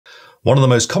One of the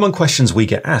most common questions we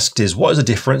get asked is what is the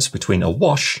difference between a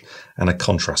wash and a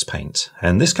contrast paint?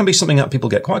 And this can be something that people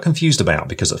get quite confused about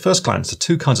because at first glance the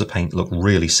two kinds of paint look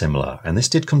really similar. And this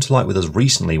did come to light with us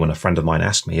recently when a friend of mine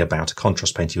asked me about a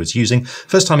contrast paint he was using.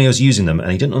 First time he was using them,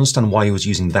 and he didn't understand why he was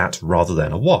using that rather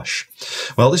than a wash.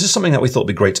 Well, this is something that we thought would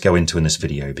be great to go into in this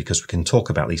video because we can talk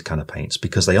about these kind of paints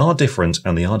because they are different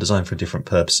and they are designed for different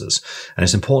purposes. And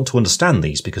it's important to understand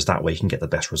these because that way you can get the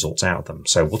best results out of them.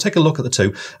 So we'll take a look at the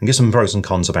two and give some pros and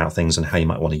cons about things and how you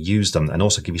might want to use them, and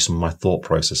also give you some of my thought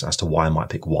process as to why I might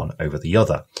pick one over the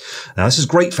other. Now, this is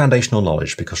great foundational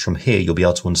knowledge because from here you'll be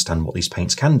able to understand what these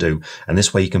paints can do, and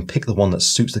this way you can pick the one that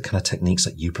suits the kind of techniques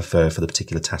that you prefer for the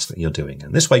particular task that you're doing.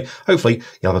 And this way, hopefully,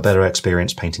 you'll have a better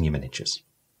experience painting your miniatures.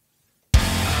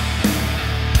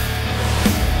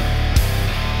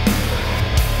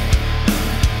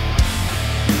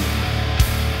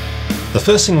 The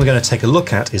first thing we're going to take a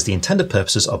look at is the intended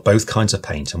purposes of both kinds of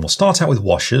paint, and we'll start out with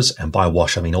washes, and by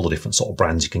wash I mean all the different sort of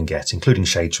brands you can get, including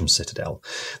shades from Citadel.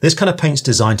 This kind of paint's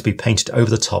designed to be painted over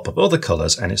the top of other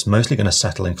colours, and it's mostly going to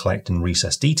settle and collect and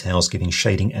recess details, giving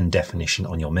shading and definition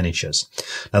on your miniatures.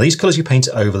 Now, these colours you paint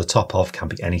over the top of can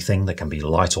be anything. They can be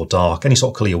light or dark, any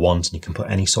sort of colour you want, and you can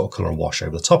put any sort of colour and wash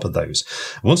over the top of those.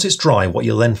 Once it's dry, what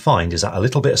you'll then find is that a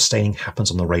little bit of staining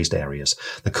happens on the raised areas.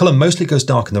 The colour mostly goes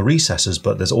dark in the recesses,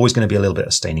 but there's always going to be a little bit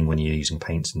of staining when you're using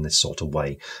paints in this sort of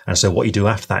way. And so what you do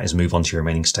after that is move on to your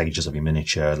remaining stages of your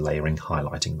miniature, layering,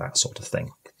 highlighting, that sort of thing.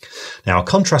 Now, a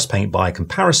contrast paint by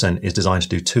comparison is designed to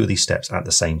do two of these steps at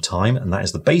the same time, and that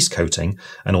is the base coating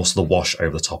and also the wash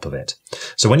over the top of it.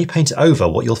 So when you paint it over,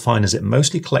 what you'll find is it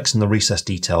mostly collects in the recess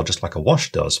detail just like a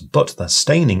wash does, but the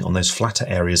staining on those flatter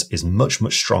areas is much,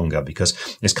 much stronger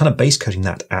because it's kind of base coating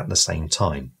that at the same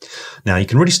time. Now, you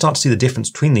can really start to see the difference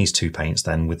between these two paints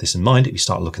then with this in mind if you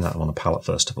start looking at them on a palette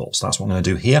first of all. So that's what I'm going to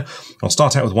do here. I'll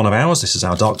start out with one of ours. This is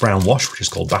our dark brown wash, which is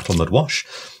called Battle Mud Wash.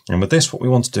 And with this, what we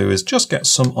want to do is just get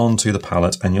some onto the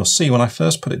palette, and you'll see when I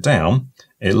first put it down,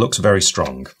 it looks very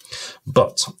strong.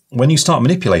 But when you start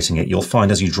manipulating it, you'll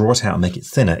find as you draw it out and make it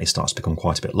thinner, it starts to become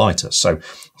quite a bit lighter. So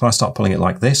if I start pulling it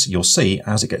like this, you'll see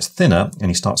as it gets thinner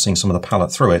and you start seeing some of the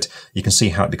palette through it, you can see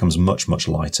how it becomes much, much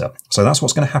lighter. So that's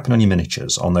what's going to happen on your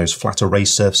miniatures, on those flatter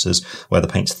raised surfaces where the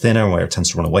paint's thinner, where it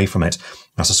tends to run away from it.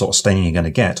 That's the sort of staining you're going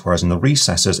to get, whereas in the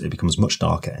recesses, it becomes much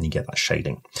darker and you get that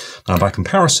shading. Now, by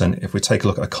comparison, if we take a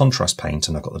look at a contrast paint,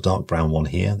 and I've got the dark brown one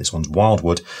here, this one's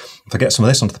Wildwood. If I get some of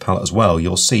this onto the palette as well,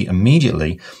 you'll see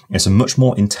immediately it's a much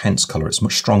more intense colour. It's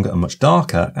much stronger and much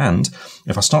darker, and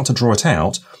if I start to draw it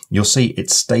out, you'll see it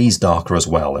stays darker as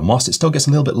well. And whilst it still gets a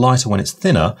little bit lighter when it's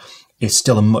thinner, it's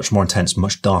still a much more intense,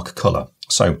 much darker colour.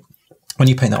 So when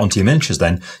you paint that onto your miniatures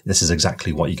then, this is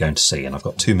exactly what you're going to see. And I've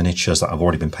got two miniatures that have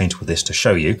already been painted with this to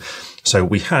show you. So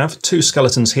we have two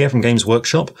skeletons here from Games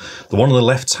Workshop. The one on the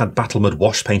left's had Battle Mud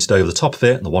Wash painted over the top of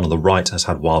it, and the one on the right has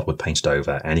had Wildwood painted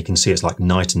over. And you can see it's like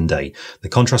night and day. The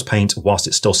contrast paint, whilst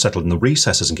it's still settled in the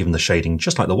recesses and given the shading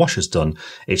just like the wash has done,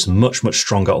 it's much, much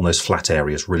stronger on those flat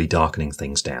areas, really darkening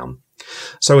things down.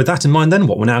 So with that in mind then,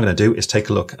 what we're now going to do is take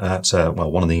a look at,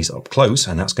 one of these up close,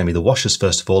 and that's going to be the washes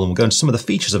first of all, and we'll go into some of the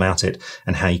features about it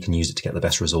and how you can use it to get the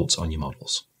best results on your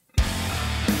models.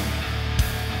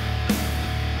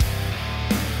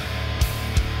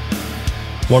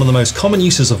 One of the most common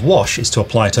uses of wash is to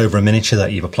apply it over a miniature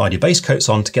that you've applied your base coats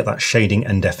on to get that shading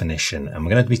and definition. And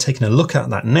we're going to be taking a look at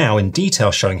that now in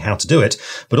detail, showing how to do it.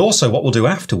 But also what we'll do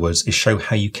afterwards is show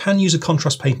how you can use a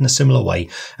contrast paint in a similar way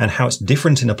and how it's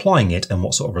different in applying it and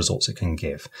what sort of results it can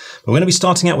give. But we're going to be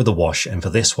starting out with the wash. And for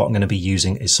this, what I'm going to be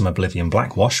using is some Oblivion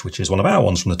Black Wash, which is one of our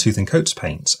ones from the Tooth and Coats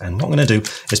paints. And what I'm going to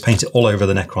do is paint it all over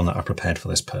the Necron that I prepared for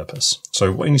this purpose. So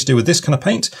what you need to do with this kind of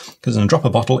paint, because in a dropper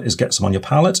bottle, is get some on your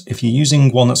palette. If you're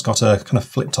using one that's got a kind of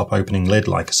flip top opening lid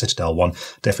like a Citadel one,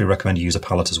 definitely recommend you use a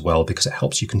palette as well because it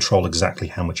helps you control exactly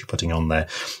how much you're putting on there.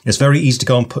 It's very easy to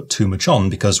go and put too much on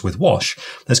because with wash,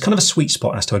 there's kind of a sweet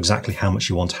spot as to exactly how much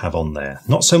you want to have on there.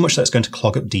 Not so much that it's going to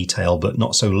clog up detail, but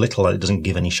not so little that it doesn't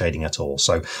give any shading at all.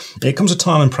 So it comes with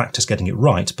time and practice getting it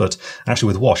right, but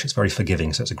actually with wash, it's very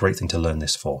forgiving, so it's a great thing to learn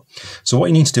this for. So what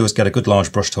you need to do is get a good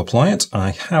large brush to apply it. I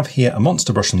have here a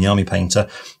monster brush from the Army Painter.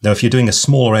 Now, if you're doing a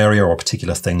smaller area or a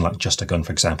particular thing, like just a gun,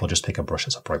 for example, just pick a brush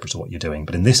that's appropriate to what you're doing.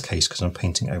 But in this case, because I'm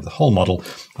painting over the whole model,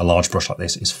 a large brush like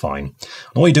this is fine.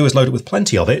 And all you do is load it with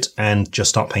plenty of it and just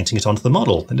start painting it onto the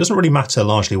model. It doesn't really matter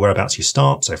largely whereabouts you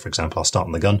start. So for example, I'll start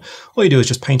on the gun. All you do is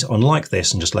just paint it on like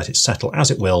this and just let it settle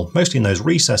as it will, mostly in those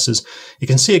recesses. You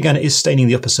can see again, it is staining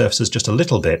the upper surfaces just a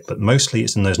little bit, but mostly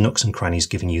it's in those nooks and crannies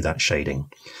giving you that shading.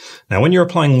 Now, when you're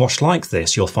applying wash like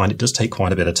this, you'll find it does take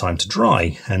quite a bit of time to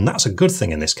dry. And that's a good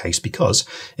thing in this case because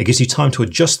it gives you time to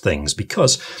adjust things.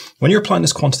 because when you're applying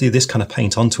this quantity of this kind of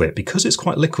paint onto it, because it's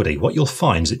quite liquidy, what you'll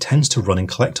find is it tends to run and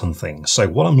collect on things. So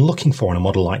what I'm looking for in a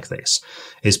model like this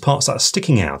is parts that are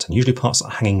sticking out, and usually parts that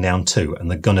are hanging down too.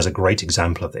 And the gun is a great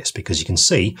example of this, because you can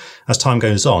see as time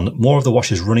goes on, more of the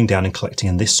wash is running down and collecting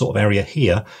in this sort of area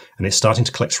here, and it's starting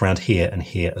to collect around here and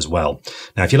here as well.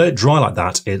 Now, if you let it dry like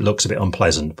that, it looks a bit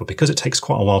unpleasant, but because it takes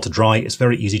quite a while to dry, it's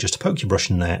very easy just to poke your brush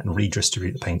in there and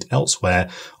redistribute the paint elsewhere,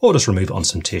 or just remove it on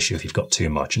some tissue if you've got too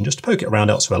much, and just poke it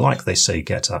around elsewhere like this, so you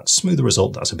get that smoother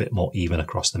result that's a bit more even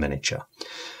across the miniature.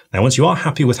 Now, once you are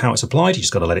happy with how it's applied, you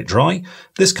just got to let it dry.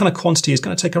 This kind of quantity is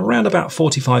going to take around about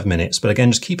 45 minutes, but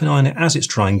again, just keep an eye on it as it's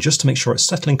drying, just to make sure it's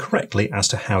settling correctly as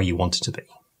to how you want it to be.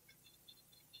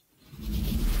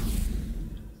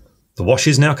 The wash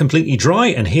is now completely dry,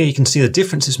 and here you can see the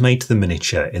difference it's made to the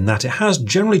miniature in that it has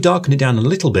generally darkened it down a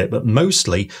little bit, but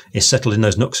mostly is settled in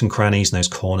those nooks and crannies and those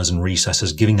corners and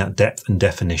recesses, giving that depth and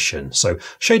definition. So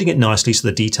shading it nicely so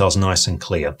the detail's nice and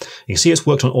clear. You can see it's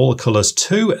worked on all the colours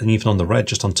too, and even on the red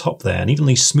just on top there, and even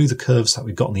these smoother curves that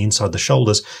we've got on the inside of the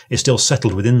shoulders is still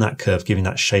settled within that curve, giving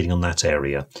that shading on that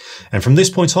area. And from this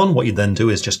point on, what you then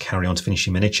do is just carry on to finish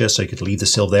your miniature. So you could leave the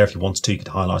silver there if you wanted to, you could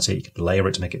highlight it, you could layer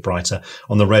it to make it brighter.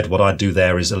 On the red, what I'd do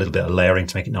there is a little bit of layering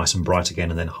to make it nice and bright again,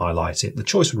 and then highlight it. The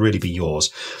choice would really be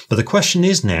yours. But the question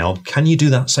is now, can you do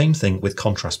that same thing with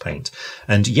contrast paint?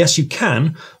 And yes, you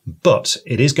can, but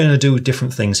it is going to do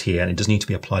different things here, and it does need to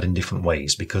be applied in different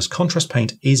ways, because contrast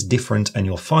paint is different, and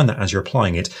you'll find that as you're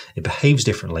applying it, it behaves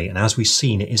differently. And as we've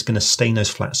seen, it is going to stain those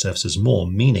flat surfaces more,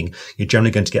 meaning you're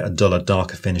generally going to get a duller,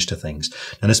 darker finish to things.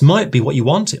 And this might be what you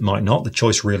want, it might not. The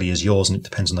choice really is yours, and it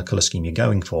depends on the color scheme you're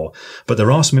going for. But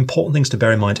there are some important things to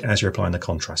bear in mind as you're applying the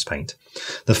contrast paint.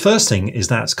 The first thing is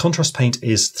that contrast paint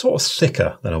is sort of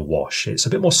thicker than a wash. It's a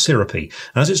bit more syrupy.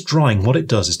 And as it's drying, what it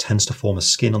does is tends to form a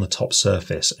skin on the top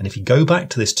surface. And if you go back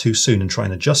to this too soon and try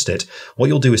and adjust it, what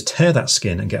you'll do is tear that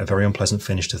skin and get a very unpleasant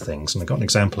finish to things. And I've got an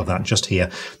example of that just here.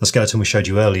 The skeleton we showed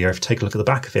you earlier, if you take a look at the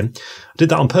back of him, I did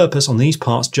that on purpose on these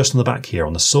parts, just on the back here,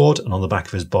 on the sword and on the back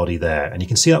of his body there. And you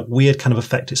can see that weird kind of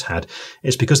effect it's had.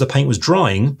 It's because the paint was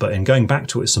drying, but in going back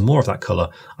to it with some more of that colour,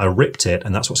 I ripped it,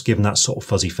 and that's what's given that sort of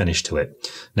fuzzy finish to it.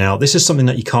 Now, this is something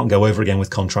that you can't go over again with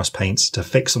contrast paints. To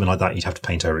fix something like that, you'd have to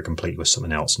paint over it completely with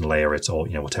something else and layer it, or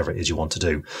whatever it is you want to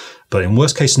do. But in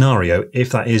worst case scenario,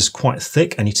 if that is quite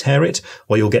thick and you tear it,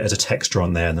 what you'll get is a texture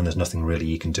on there, and then there's nothing really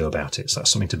you can do about it. So that's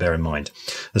something to bear in mind.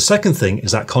 The second thing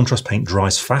is that contrast paint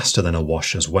dries faster than a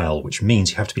wash as well, which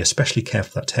means you have to be especially careful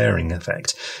of that tearing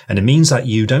effect. And it means that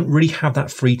you don't really have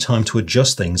that free time to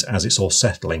adjust things as it's all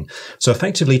settling. So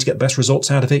effectively, to get best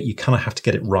results out of it, you kind of have to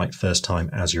get it right first time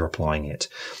as you're applying it.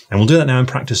 And we'll do that now in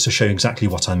practice to show you exactly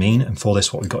what I mean. And for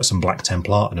this, what we've got is some black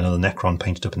Templar and another Necron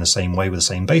painted up in the same way with the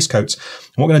same base coats.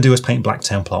 And what we're going to do is paint black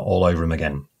Templar all over him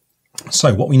again.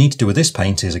 So what we need to do with this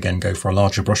paint is, again, go for a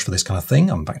larger brush for this kind of thing.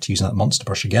 I'm back to using that monster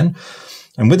brush again.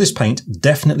 And with this paint,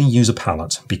 definitely use a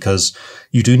palette, because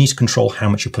you do need to control how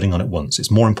much you're putting on at once. It's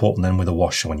more important than with a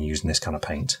wash when you're using this kind of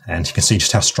paint. And you can see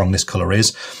just how strong this colour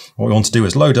is. What we want to do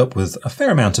is load up with a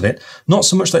fair amount of it. Not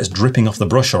so much that it's dripping off the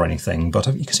brush or anything, but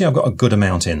you can see I've got a good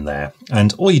amount in there.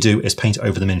 And all you do is paint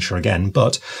over the miniature again,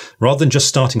 but rather than just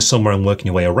starting somewhere and working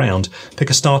your way around, pick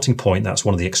a starting point that's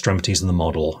one of the extremities of the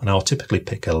model. And I'll typically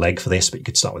pick a leg for this, but you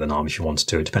could start with an arm if you wanted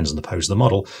to. It depends on the pose of the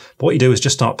model. But what you do is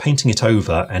just start painting it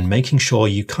over and making sure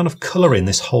you kind of colour in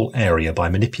this whole area by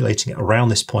manipulating it around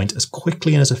this point as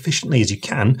quickly and as efficiently as you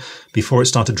can before it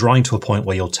started drying to a point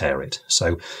where you'll tear it.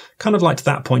 So kind of like to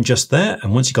that point just there,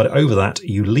 and once you got it over that,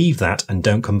 you leave that and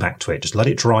don't come back to it. Just let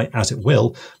it dry as it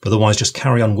will, but otherwise just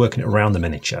carry on working it around the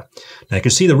miniature. Now you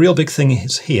can see the real big thing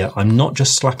is here, I'm not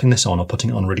just slapping this on or putting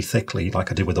it on really thickly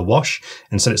like I did with the wash.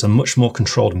 Instead, it's a much more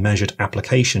controlled, measured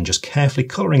application, just carefully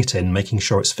colouring it in, making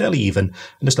sure it's fairly even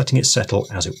and just letting it settle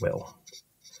as it will.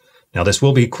 Now this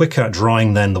will be quicker at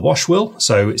drying than the wash will,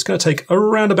 so it's going to take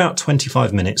around about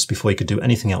 25 minutes before you could do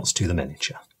anything else to the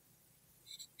miniature.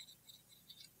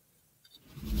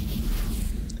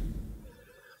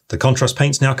 The contrast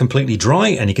paint's now completely dry,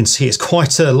 and you can see it's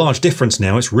quite a large difference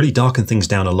now. It's really darkened things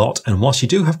down a lot, and whilst you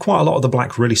do have quite a lot of the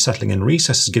black really settling in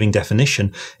recesses giving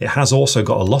definition, it has also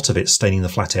got a lot of it staining the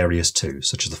flat areas too,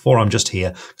 such as the forearm just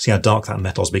here. See how dark that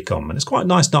metal's become, and it's quite a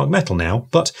nice dark metal now,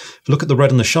 but if you look at the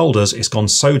red on the shoulders, it's gone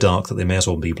so dark that they may as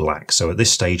well be black. So at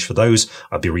this stage, for those,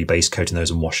 I'd be rebase coating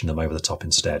those and washing them over the top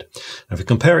instead. Now if we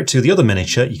compare it to the other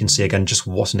miniature, you can see again just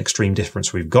what an extreme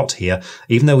difference we've got here.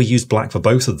 Even though we used black for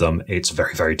both of them, it's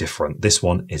very, very different. This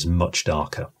one is much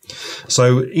darker.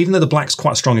 So even though the black's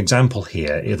quite a strong example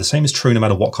here, the same is true no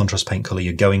matter what contrast paint colour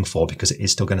you're going for, because it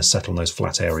is still going to settle on those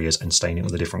flat areas and stain it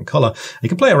with a different colour. You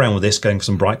can play around with this, going for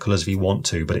some bright colours if you want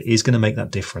to, but it is going to make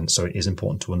that difference. So it is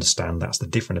important to understand that's the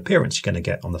different appearance you're going to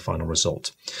get on the final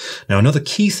result. Now, another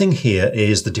key thing here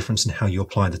is the difference in how you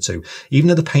apply the two. Even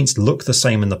though the paints look the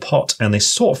same in the pot and they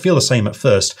sort of feel the same at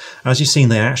first, as you've seen,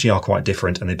 they actually are quite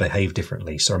different and they behave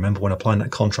differently. So remember, when applying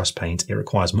that contrast paint, it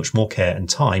requires much more care and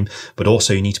time, but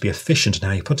also you need to be efficient in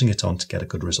how you're putting it on to get a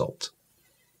good result.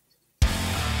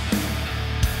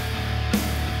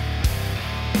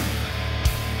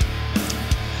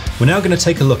 We're now going to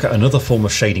take a look at another form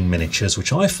of shading miniatures,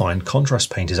 which I find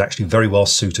contrast paint is actually very well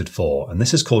suited for. And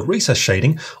this is called recess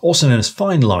shading, also known as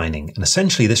fine lining. And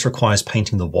essentially this requires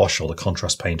painting the wash or the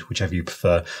contrast paint, whichever you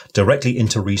prefer, directly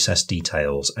into recess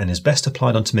details, and is best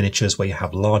applied onto miniatures where you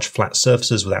have large flat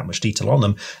surfaces without much detail on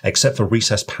them, except for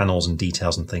recess panels and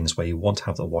details and things where you want to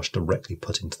have the wash directly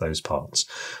put into those parts.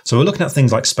 So we're looking at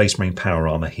things like Space Marine power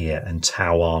armor here and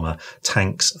Tau armor,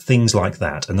 tanks, things like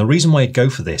that. And the reason why you'd go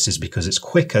for this is because it's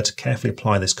quicker to carefully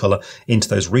apply this colour into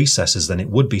those recesses than it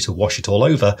would be to wash it all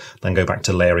over, then go back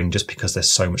to layering, just because there's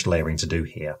so much layering to do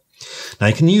here. Now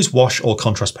you can use wash or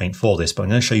contrast paint for this, but I'm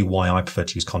going to show you why I prefer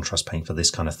to use contrast paint for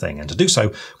this kind of thing. And to do so,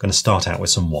 I'm going to start out with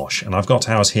some wash. And I've got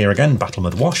ours here again, Battle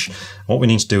Mud Wash. What we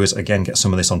need to do is, again, get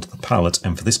some of this onto the palette.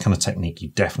 And for this kind of technique, you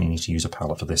definitely need to use a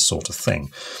palette for this sort of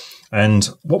thing. And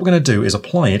what we're going to do is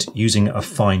apply it using a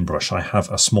fine brush. I have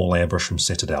a small airbrush from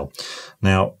Citadel.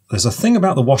 Now, there's a thing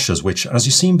about the washers, which, as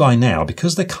you've seen by now,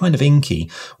 because they're kind of inky,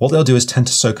 what they'll do is tend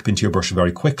to soak up into your brush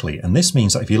very quickly. And this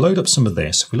means that if you load up some of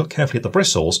this, if we look carefully at the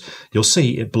bristles, you'll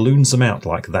see it balloons them out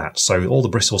like that. So all the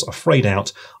bristles are frayed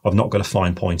out. I've not got a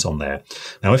fine point on there.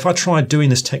 Now, if I tried doing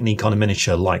this technique on a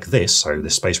miniature like this, so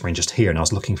this Space Marine just here, and I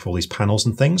was looking for all these panels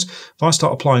and things, if I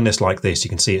start applying this like this, you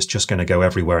can see it's just going to go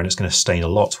everywhere and it's going to stain a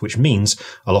lot, which means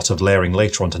a lot of layering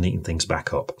later on to neaten things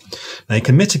back up. Now you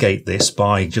can mitigate this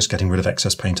by just getting rid of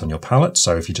excess paint on your palette.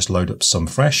 So if you just load up some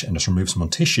fresh and just remove some on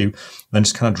tissue, then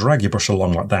just kind of drag your brush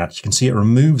along like that, you can see it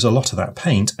removes a lot of that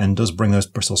paint and does bring those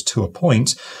bristles to a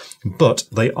point, but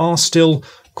they are still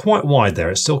quite wide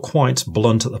there. It's still quite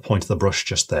blunt at the point of the brush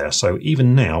just there. So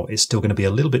even now, it's still going to be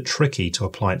a little bit tricky to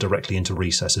apply it directly into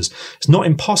recesses. It's not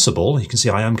impossible. You can see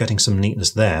I am getting some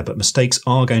neatness there, but mistakes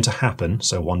are going to happen.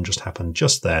 So one just happened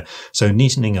just there. So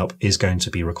neatening up is going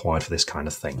to be required for this kind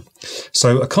of thing.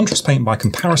 So a contrast paint, by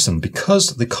comparison,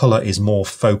 because the color is more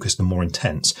focused and more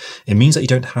intense, it means that you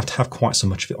don't have to have quite so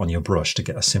much of it on your brush to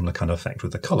get a similar kind of effect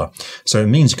with the color. So it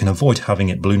means you can avoid having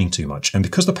it ballooning too much. And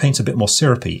because the paint's a bit more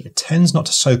syrupy, it tends not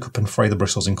to soak up and fray the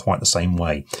bristles in quite the same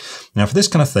way. Now for this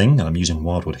kind of thing, and I'm using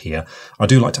wildwood here, I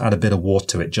do like to add a bit of water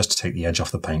to it just to take the edge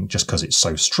off the paint, just because it's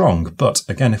so strong. But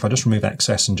again, if I just remove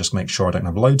excess and just make sure I don't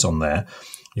have loads on there,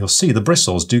 you'll see the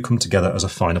bristles do come together as a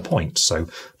finer point. So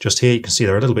just here you can see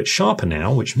they're a little bit sharper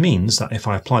now, which means that if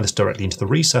I apply this directly into the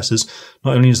recesses,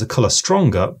 not only is the colour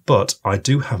stronger, but I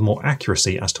do have more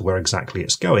accuracy as to where exactly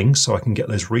it's going, so I can get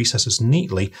those recesses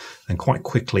neatly and quite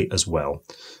quickly as well.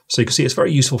 So you can see it's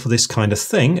very useful for this kind of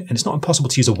thing, and it's not impossible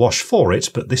to use a wash for it,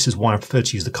 but this is why I prefer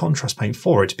to use the contrast paint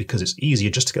for it, because it's easier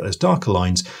just to get those darker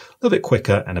lines a little bit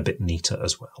quicker and a bit neater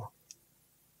as well.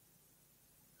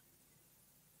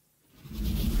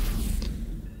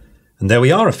 And there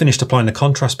we are, I've finished applying the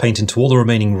contrast paint into all the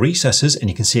remaining recesses, and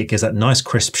you can see it gives that nice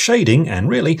crisp shading and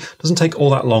really doesn't take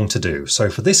all that long to do. So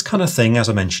for this kind of thing, as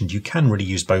I mentioned, you can really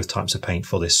use both types of paint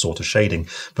for this sort of shading.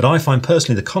 But I find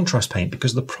personally the contrast paint,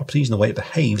 because of the properties and the way it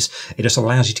behaves, it just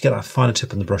allows you to get that finer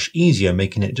tip on the brush easier,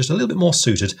 making it just a little bit more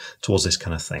suited towards this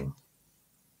kind of thing.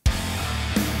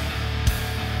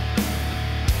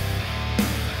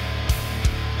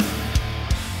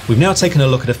 We've now taken a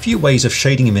look at a few ways of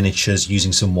shading in miniatures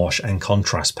using some wash and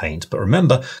contrast paint. But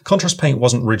remember, contrast paint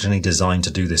wasn't originally designed to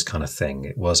do this kind of thing.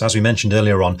 It was, as we mentioned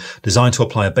earlier on, designed to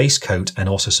apply a base coat and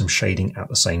also some shading at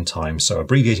the same time. So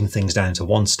abbreviating things down to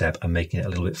one step and making it a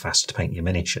little bit faster to paint your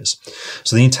miniatures.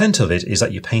 So the intent of it is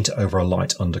that you paint it over a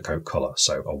light undercoat colour,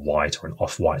 so a white or an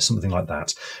off-white, something like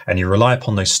that. And you rely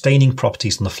upon those staining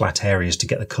properties on the flat areas to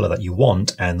get the colour that you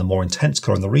want, and the more intense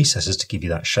colour in the recesses to give you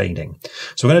that shading.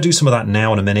 So we're going to do some of that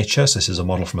now in a miniature. So this is a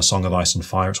model from A Song of Ice and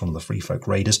Fire. It's one of the Free Folk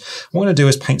Raiders. What we're going to do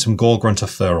is paint some Gore Grunter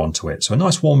fur onto it. So a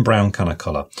nice warm brown kind of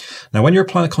colour. Now, when you're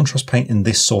applying the contrast paint in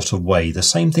this sort of way, the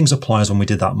same things apply as when we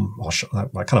did that wash,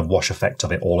 that kind of wash effect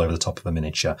of it all over the top of a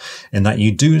miniature, in that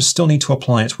you do still need to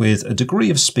apply it with a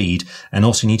degree of speed, and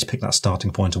also you need to pick that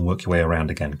starting point and work your way around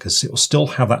again, because it will still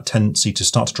have that tendency to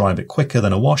start to dry a bit quicker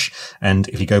than a wash. And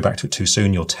if you go back to it too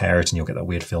soon, you'll tear it and you'll get that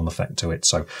weird film effect to it.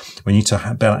 So we need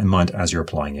to bear that in mind as you're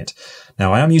applying it.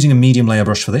 Now, I am using a medium layer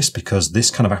brush for this because this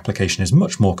kind of application is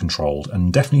much more controlled,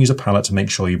 and definitely use a palette to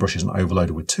make sure your brush isn't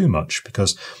overloaded with too much,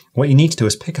 because what you need to do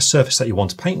is pick a surface that you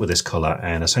want to paint with this colour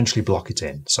and essentially block it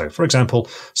in. So for example,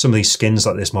 some of these skins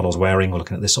that this model's wearing, we're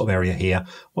looking at this sort of area here.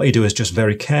 What you do is just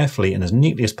very carefully and as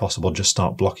neatly as possible, just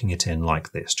start blocking it in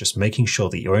like this, just making sure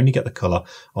that you only get the colour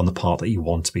on the part that you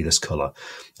want to be this colour.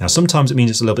 Now, sometimes it means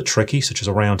it's a little bit tricky, such as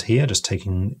around here, just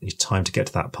taking your time to get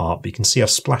to that part. But you can see I've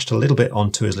splashed a little bit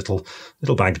onto his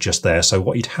little bag just there. So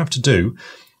what you'd have to do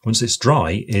once it's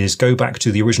dry is go back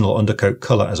to the original undercoat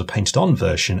colour as a painted on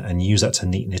version and use that to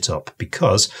neaten it up,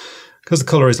 because the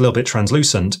colour is a little bit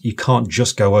translucent. You can't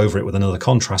just go over it with another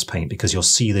contrast paint because you'll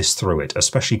see this through it,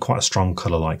 especially quite a strong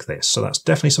colour like this. So that's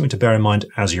definitely something to bear in mind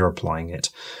as you're applying it.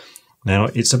 Now,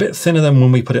 it's a bit thinner than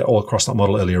when we put it all across that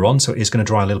model earlier on, so it is going to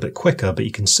dry a little bit quicker, but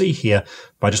you can see here,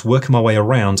 by just working my way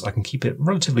around, I can keep it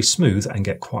relatively smooth and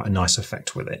get quite a nice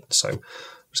effect with it. So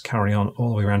just carry on all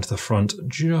the way around to the front,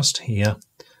 just here.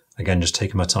 Again, just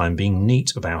taking my time, being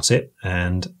neat about it,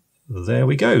 and there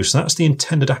we go. So that's the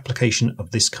intended application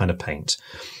of this kind of paint.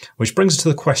 Which brings us to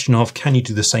the question of, can you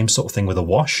do the same sort of thing with a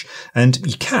wash? And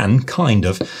you can, kind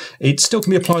of. It still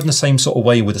can be applied in the same sort of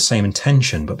way with the same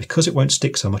intention, but because it won't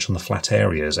stick so much on the flat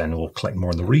areas and will collect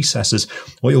more in the recesses,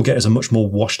 what you'll get is a much more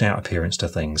washed out appearance to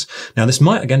things. Now, this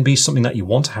might again be something that you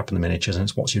want to happen in the miniatures, and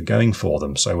it's what you're going for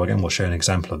them. So again, we'll show an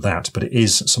example of that, but it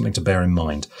is something to bear in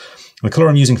mind. The colour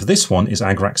I'm using for this one is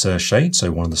Agrax Earthshade,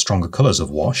 so one of the stronger colours of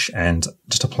wash, and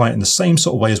just apply it in the same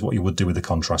sort of way as what you would do with the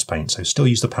contrast paint. So still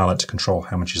use the palette to control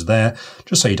how much is there,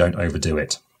 just so you don't overdo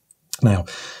it. Now,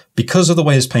 because of the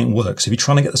way this paint works, if you're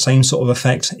trying to get the same sort of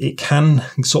effect, it can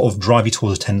sort of drive you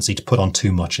towards a tendency to put on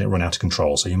too much and it run out of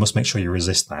control. So you must make sure you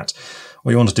resist that.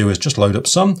 What you want to do is just load up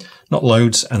some, not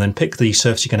loads, and then pick the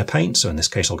surface you're going to paint. So in this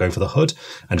case, I'll go for the hood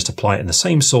and just apply it in the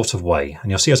same sort of way.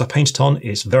 And you'll see as I paint it on,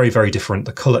 it's very, very different.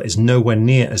 The colour is nowhere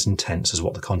near as intense as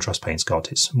what the contrast paint's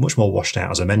got. It's much more washed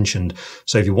out, as I mentioned.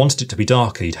 So if you wanted it to be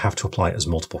darker, you'd have to apply it as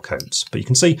multiple coats. But you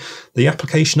can see the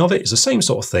application of it is the same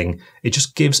sort of thing. It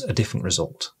just gives a different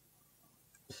result.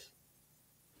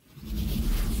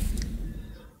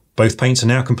 Both paints are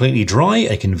now completely dry.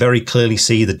 I can very clearly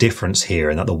see the difference here,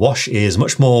 and that the wash is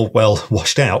much more, well,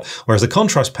 washed out, whereas the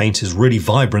contrast paint is really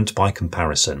vibrant by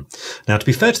comparison. Now, to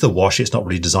be fair to the wash, it's not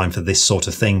really designed for this sort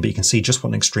of thing, but you can see just what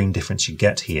an extreme difference you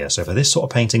get here. So for this sort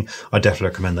of painting, I definitely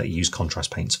recommend that you use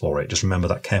contrast paints for it. Just remember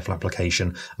that careful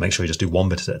application. Make sure you just do one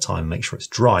bit at a time, make sure it's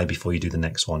dry before you do the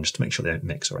next one, just to make sure they don't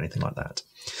mix or anything like that.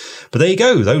 But there you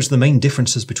go. Those are the main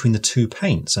differences between the two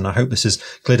paints, and I hope this has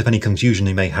cleared up any confusion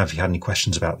you may have if you had any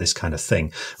questions about this kind of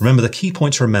thing. Remember, the key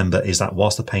point to remember is that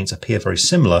whilst the paints appear very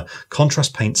similar,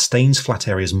 contrast paint stains flat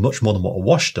areas much more than what a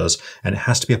wash does, and it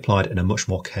has to be applied in a much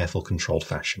more careful, controlled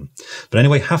fashion. But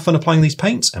anyway, have fun applying these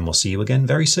paints, and we'll see you again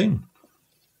very soon.